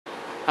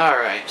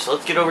Alright, so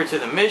let's get over to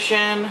the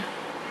mission.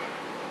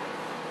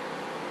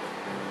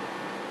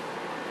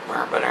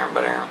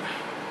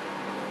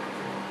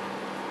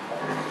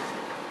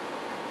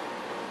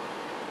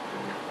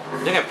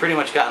 I think I've pretty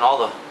much gotten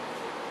all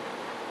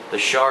the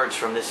shards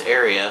from this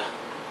area.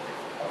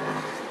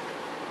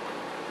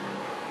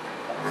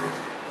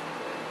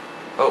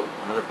 Oh,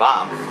 another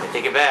bomb. I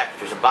take it back.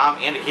 There's a bomb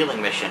and a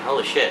healing mission.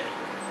 Holy shit.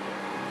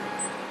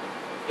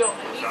 Yo,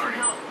 I need some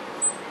help.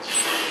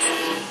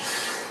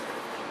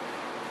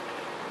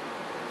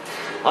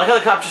 I like how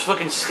the cop just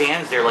fucking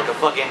stands there like a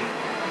fucking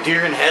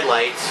deer in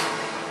headlights.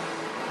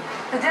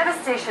 The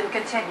devastation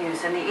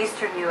continues in the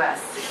eastern U.S.,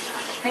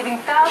 leaving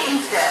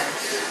thousands dead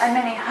and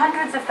many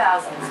hundreds of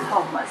thousands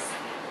homeless.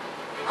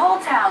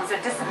 Whole towns are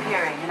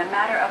disappearing in a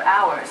matter of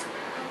hours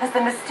as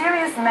the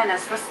mysterious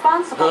menace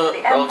responsible for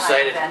the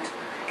Empire event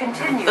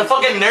continues. The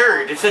fucking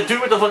nerd. It's the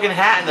dude with the fucking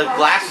hat and the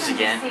glasses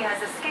again. Washington, D.C.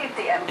 has escaped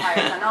the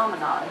Empire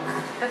phenomenon.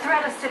 The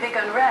threat of civic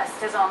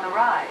unrest is on the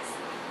rise.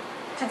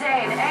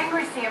 Today, an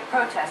angry sea of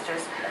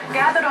protesters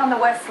gathered on the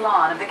west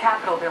lawn of the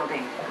Capitol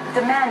building,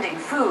 demanding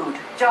food,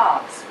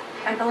 jobs,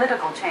 and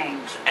political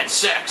change. And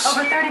sex.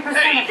 Over 30%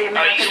 of the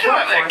American you still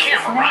have that workforce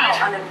is camera, now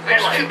right? unemployed.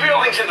 There's 2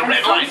 buildings in the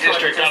red light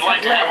district I'd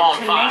like to have on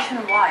file.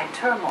 Nationwide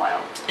turmoil.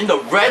 In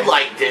the red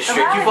light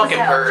district, you fucking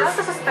perv.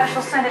 Just as a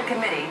special Senate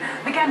committee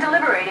began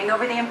deliberating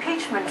over the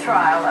impeachment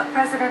trial of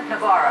President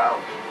Navarro.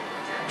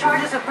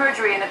 Charges of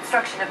perjury and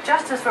obstruction of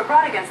justice were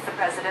brought against the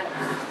president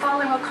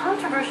following a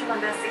controversial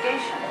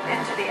investigation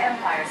into the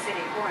Empire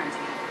City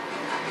quarantine.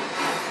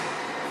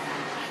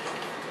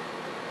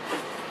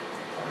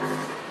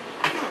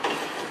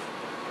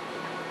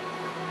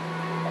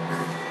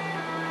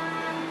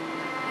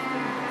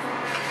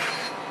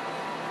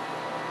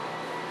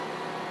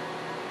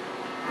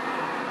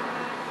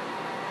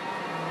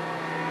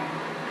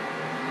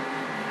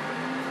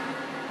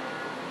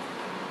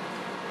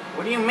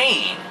 What do you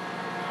mean?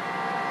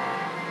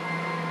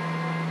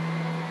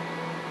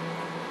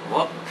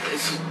 Well,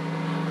 let's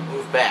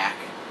move back.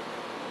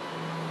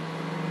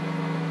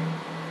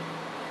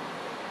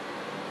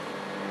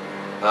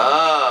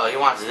 Oh, he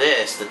wants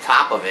this, the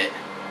top of it.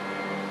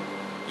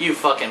 You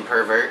fucking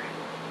pervert.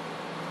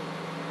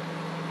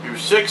 You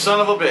sick son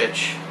of a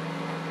bitch.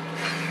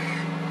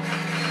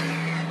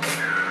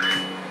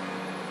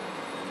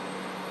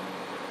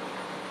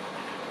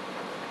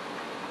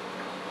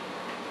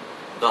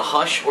 The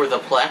hush or the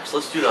plex?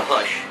 Let's do the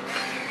hush.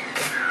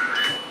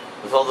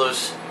 With all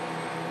those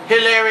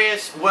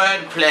hilarious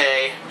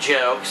wordplay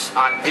jokes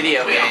on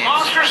video We got games.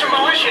 monsters and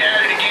militia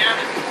at it again.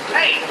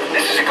 Hey,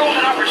 this is a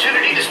golden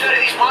opportunity to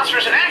study these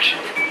monsters in action.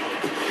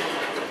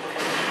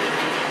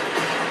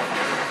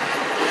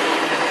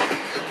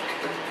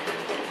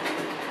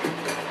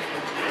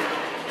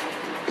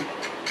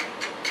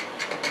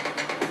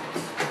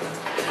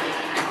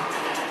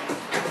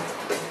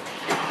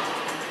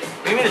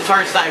 What do you mean the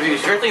target's not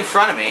views? Directly in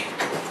front of me.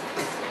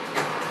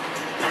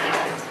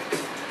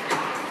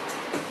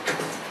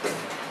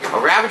 A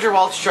Ravager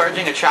whilst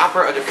charging a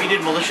chopper, a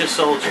defeated militia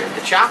soldier.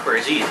 The chopper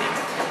is easy.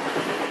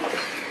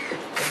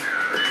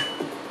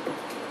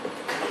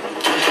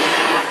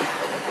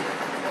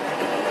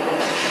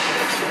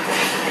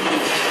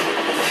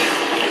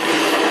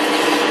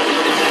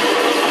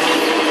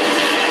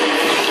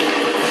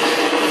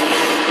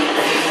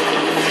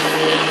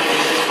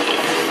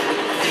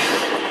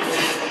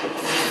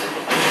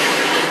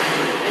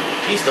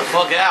 Peace the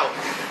fuck out.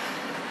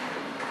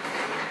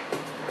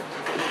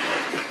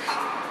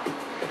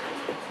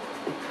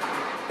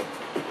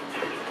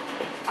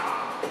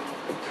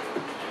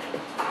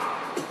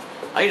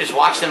 I can just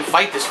watch them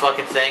fight this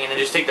fucking thing and then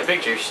just take the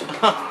pictures.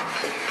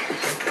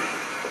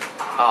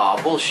 Oh,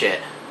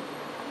 bullshit.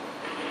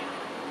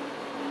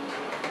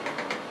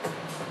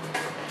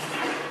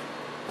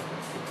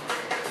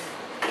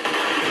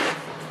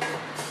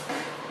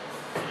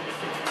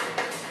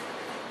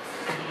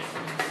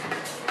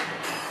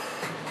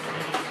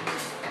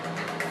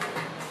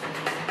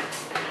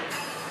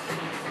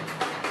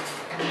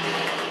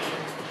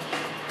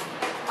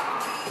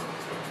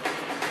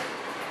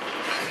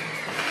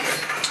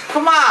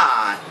 Come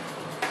on!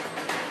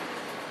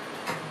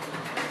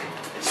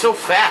 It's so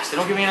fast, they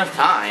don't give me enough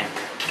time.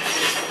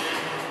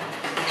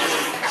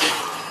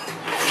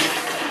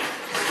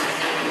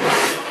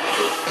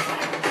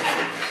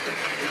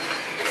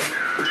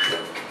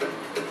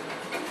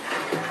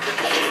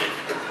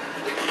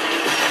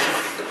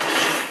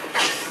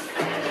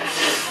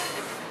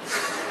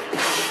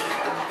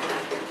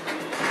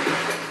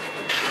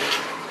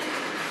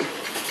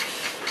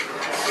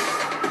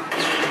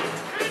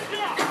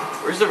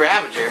 Where's the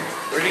Ravager?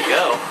 Where'd he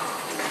go?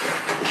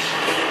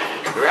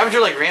 The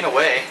Ravager like ran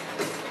away.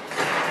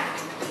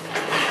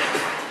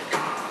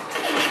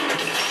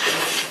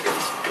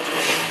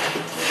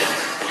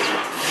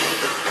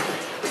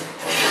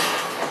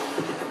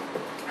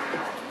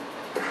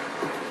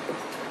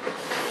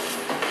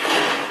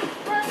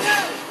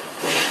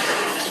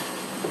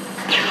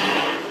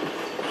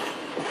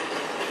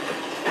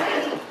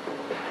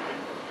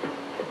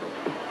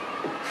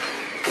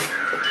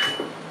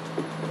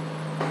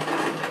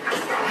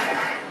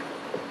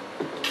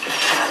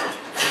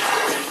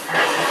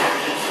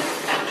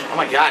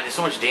 god, there's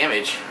so much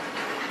damage.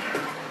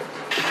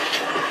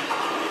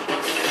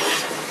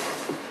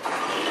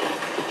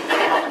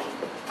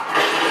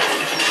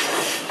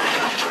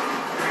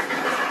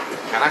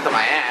 I knocked on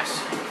my ass.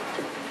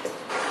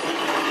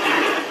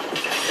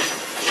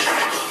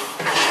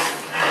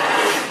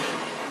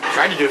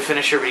 Tried to do a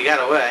finisher, but he got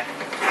away.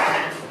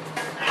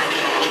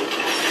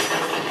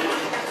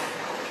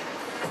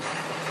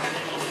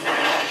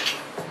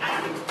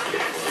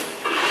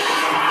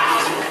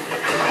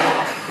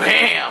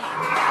 Bam!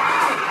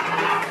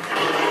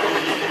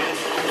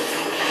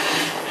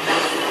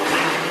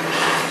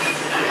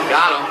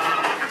 Got him.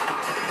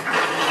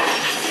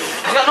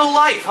 He's got no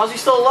life. How's he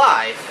still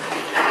alive?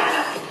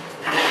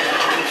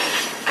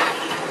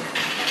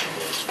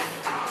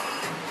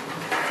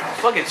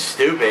 Fucking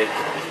stupid.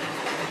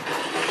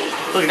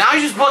 Look, now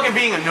he's just fucking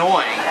being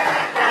annoying.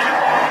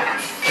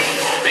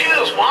 Maybe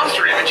those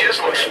monster images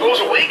will expose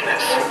a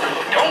weakness.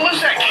 Don't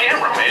lose that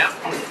camera, man.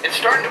 It's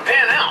starting to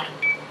pan out.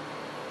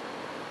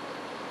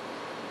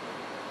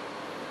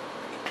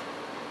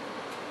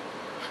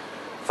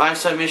 5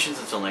 side missions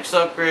until next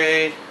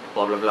upgrade.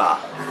 Blah blah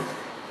blah.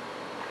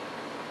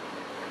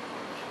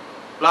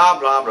 Blah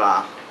blah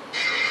blah.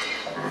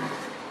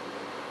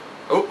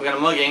 Oh, we got a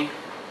mugging.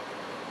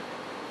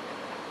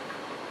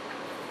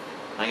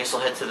 I guess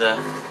I'll head to the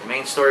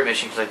main story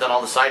mission because I've done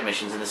all the side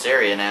missions in this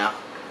area now.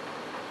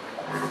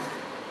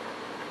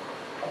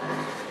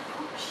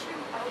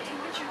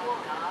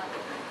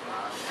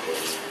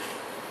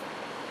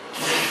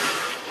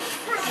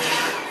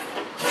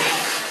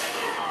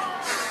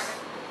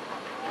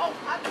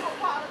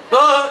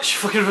 Oh, she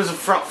fucking was a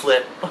front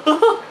flip.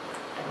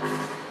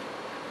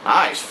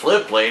 Nice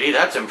flip, lady.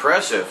 That's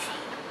impressive.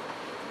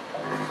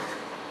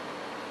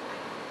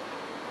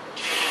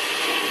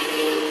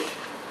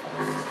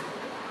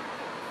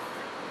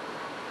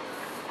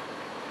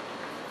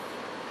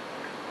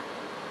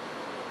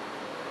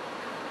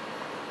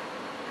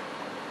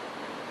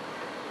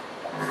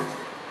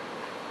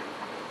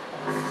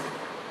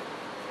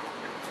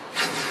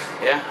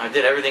 Yeah, I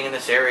did everything in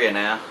this area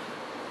now.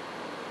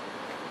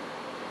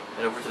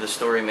 Head over to the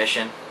story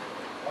mission.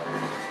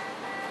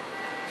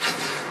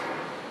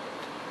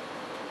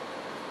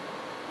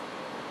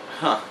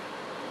 Huh.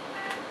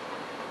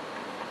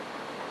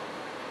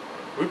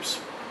 Oops.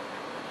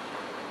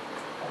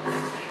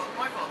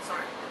 My fault,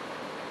 sorry.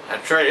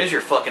 That's right, it is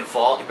your fucking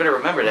fault. You better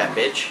remember that,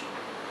 bitch.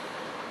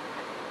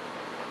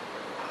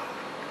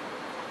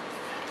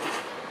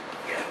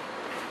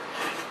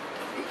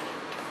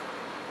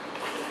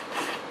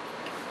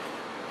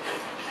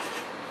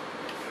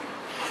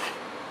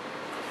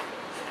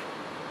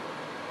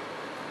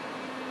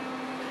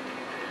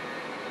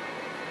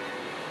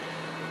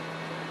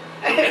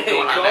 Hey,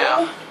 Going on Cole.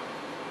 now?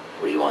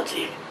 What do you want to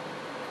eat?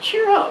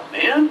 Cheer up,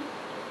 man.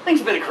 Things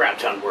have been a crap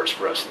ton worse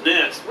for us than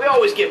this. We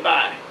always get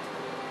by.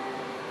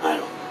 I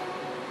don't know.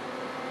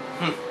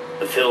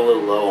 I feel a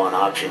little low on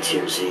options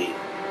here, Z.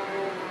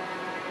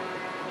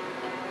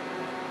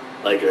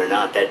 Like it or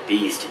not, that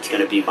beast, it's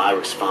gonna be my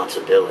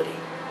responsibility.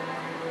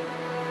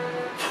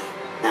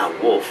 Now,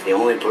 Wolf, the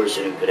only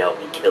person who could help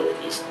me kill it,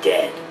 is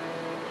dead.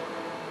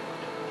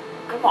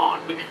 Come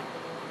on. We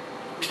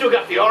still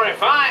got the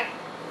RFI.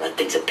 That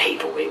thing's a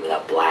paperweight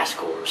without blast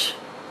cores.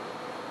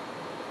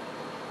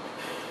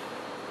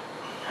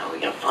 How are we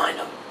gonna find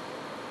them?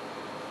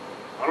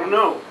 I don't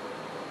know.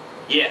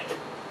 Yet.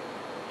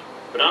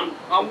 But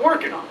I'm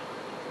working on it.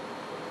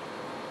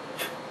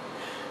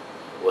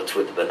 What's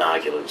with the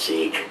binoculars,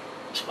 Zeke?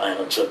 Spying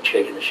on some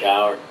chick in the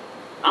shower?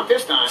 Not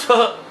this time.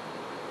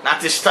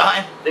 Not this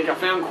time. Think I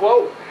found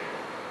quote.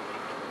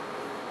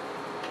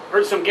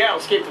 Heard some gal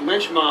escaped the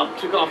lynch mob,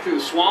 took off through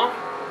the swamp.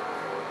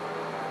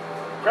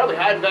 Probably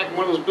hiding back in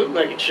one of those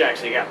bootlegging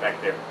shacks they got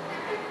back there.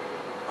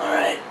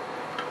 Alright.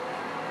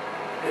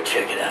 Go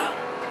check it out.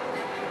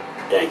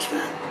 Thanks,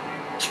 man.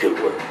 It's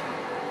good work.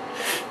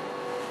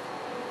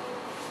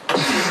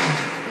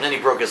 And then he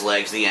broke his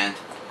legs, the end.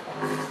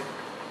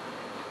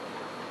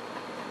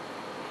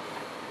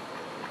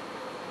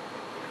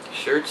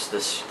 Shirts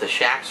the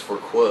shacks for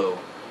Quo.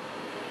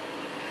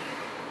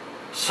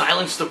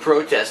 Silence the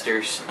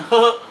protesters.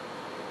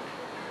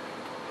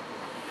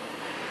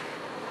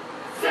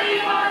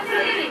 Save our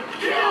city!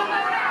 Kill the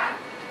rat!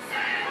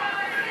 Save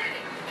our city!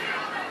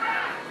 Kill the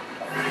rat!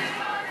 Save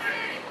our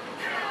city!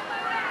 Kill the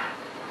rat!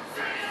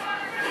 Save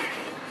our city!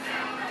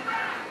 Kill the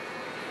rat!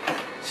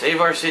 Save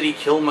our city,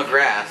 kill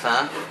McGrath,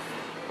 huh?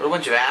 What a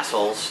bunch of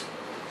assholes.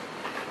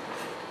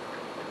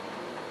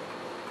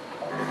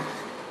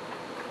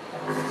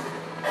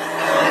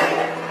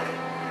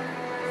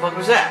 What the fuck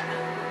was that?